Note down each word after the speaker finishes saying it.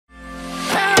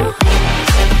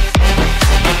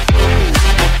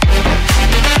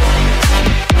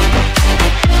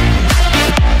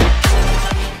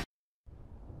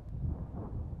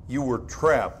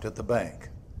trapped at the bank.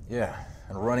 Yeah,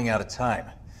 and running out of time,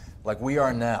 like we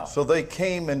are now. So they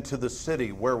came into the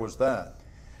city. Where was that?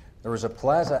 There was a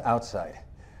plaza outside.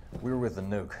 We were with the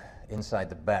nuke, inside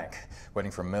the bank,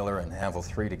 waiting for Miller and Anvil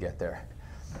 3 to get there.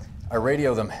 I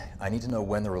radio them. I need to know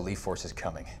when the relief force is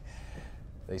coming.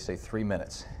 They say 3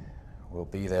 minutes. We'll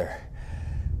be there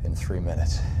in 3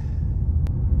 minutes.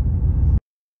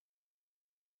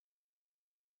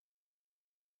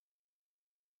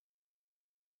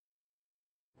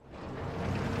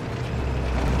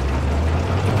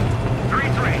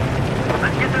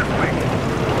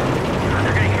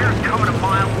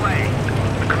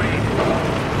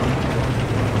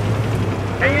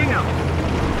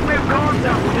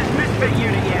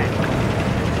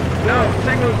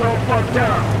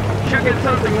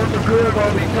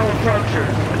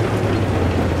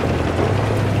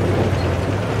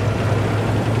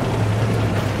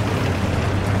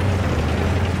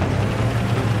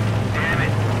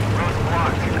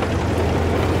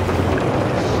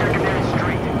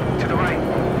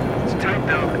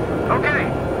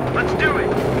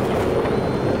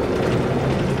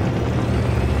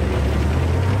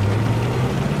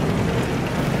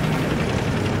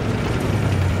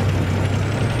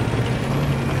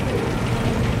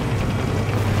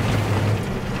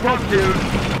 Dude,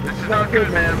 this is not good,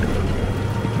 man.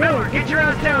 Miller, get your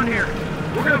ass down here.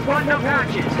 We're gonna button up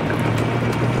hatches.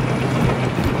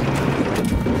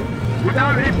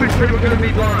 Without infantry, we're gonna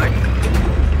be blind.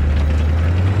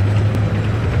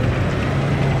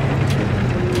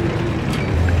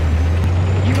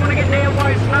 You wanna get nailed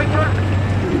by a sniper?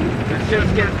 This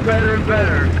just gets better and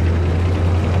better.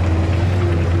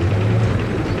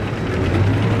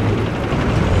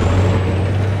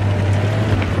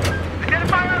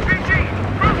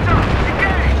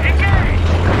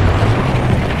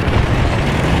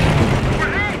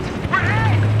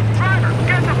 Driver,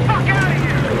 get the fuck out of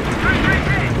here!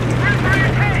 338!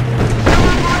 338!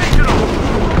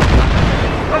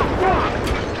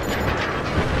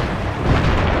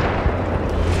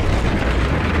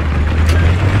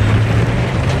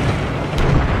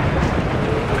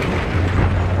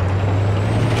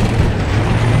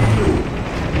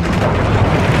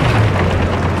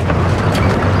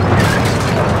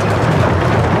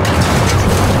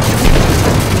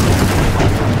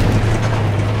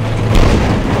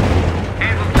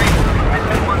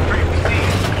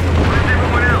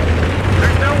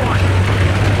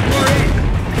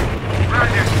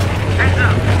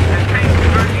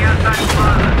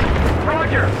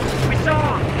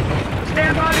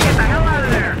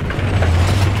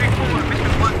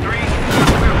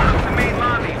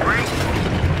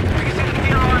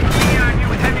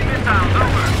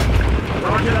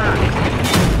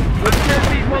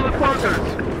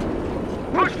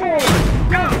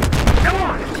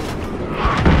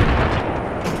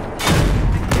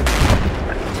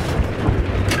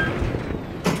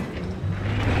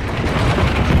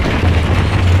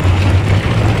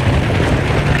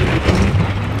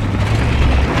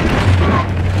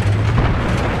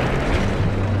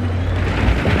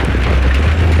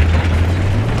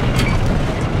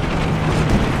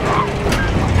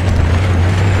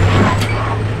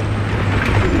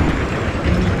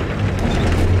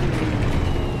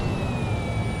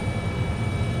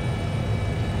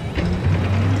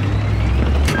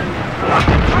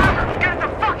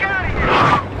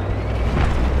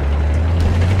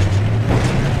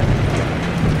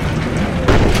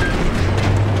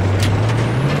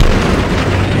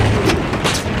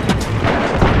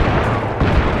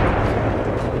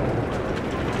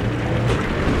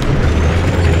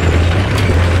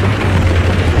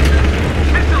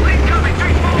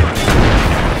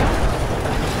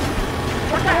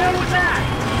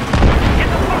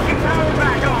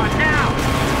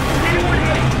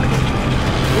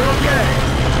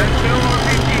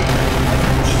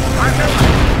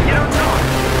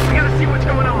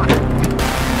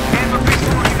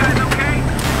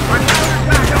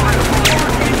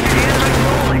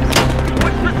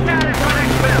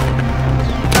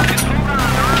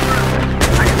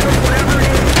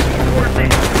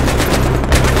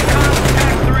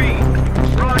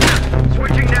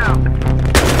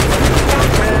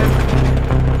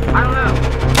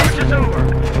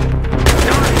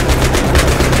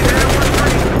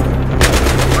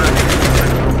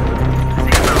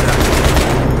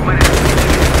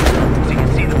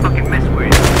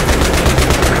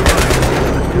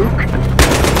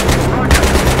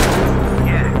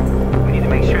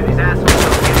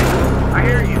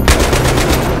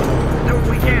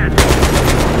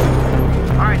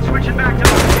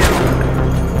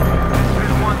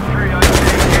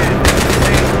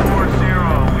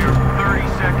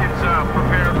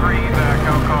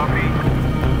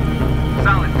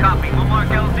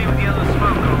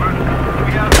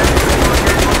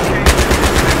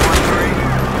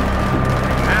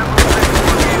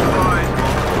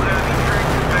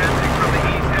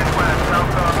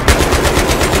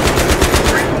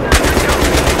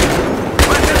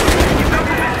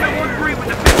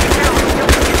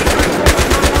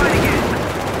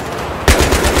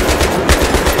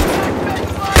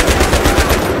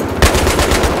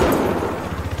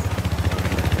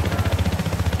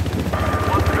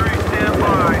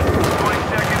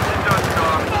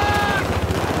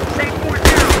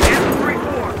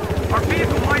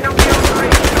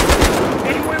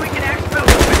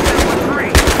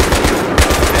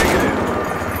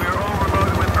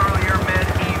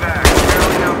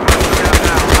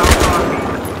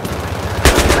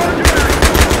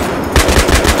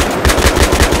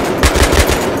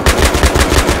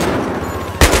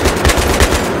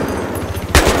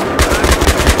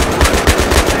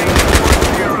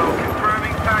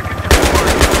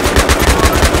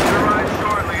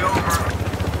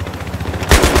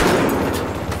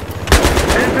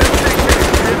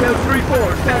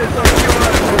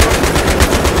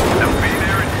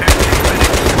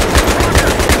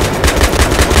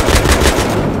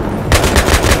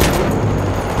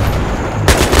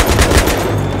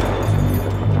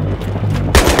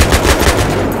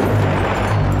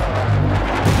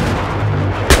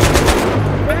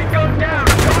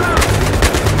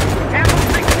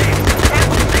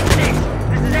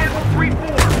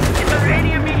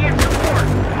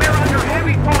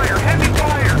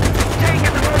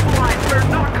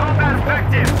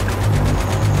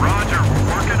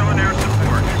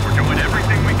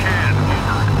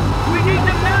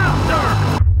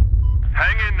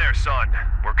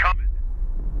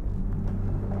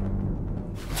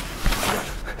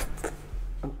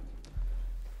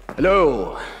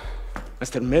 Hello,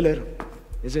 Mr. Miller,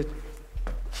 is it?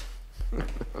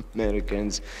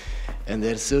 Americans and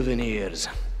their souvenirs.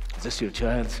 Is this your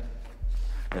child?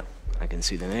 No, I can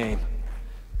see the name.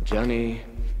 Johnny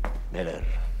Miller.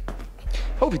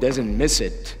 Hope he doesn't miss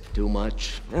it too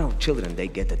much. You know, children, they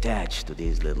get attached to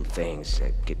these little things.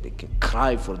 They can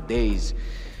cry for days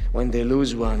when they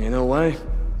lose one. You know why?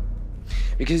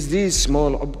 Because these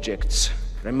small objects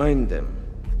remind them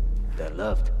they're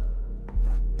loved.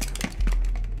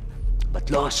 But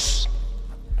loss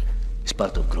is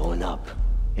part of growing up,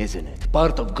 isn't it?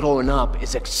 Part of growing up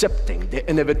is accepting the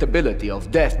inevitability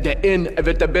of death. The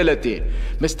inevitability,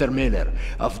 Mr. Miller,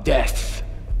 of death.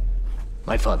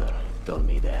 My father told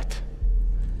me that.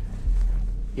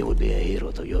 You will be a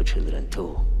hero to your children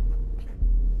too.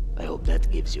 I hope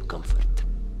that gives you comfort.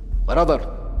 Brother.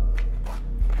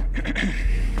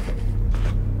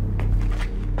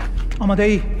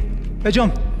 Amadei,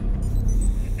 Bejom.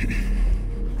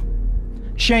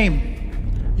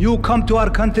 Shame. You come to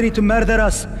our country to murder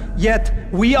us, yet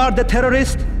we are the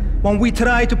terrorists when we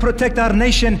try to protect our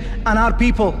nation and our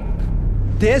people.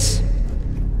 This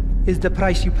is the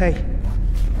price you pay.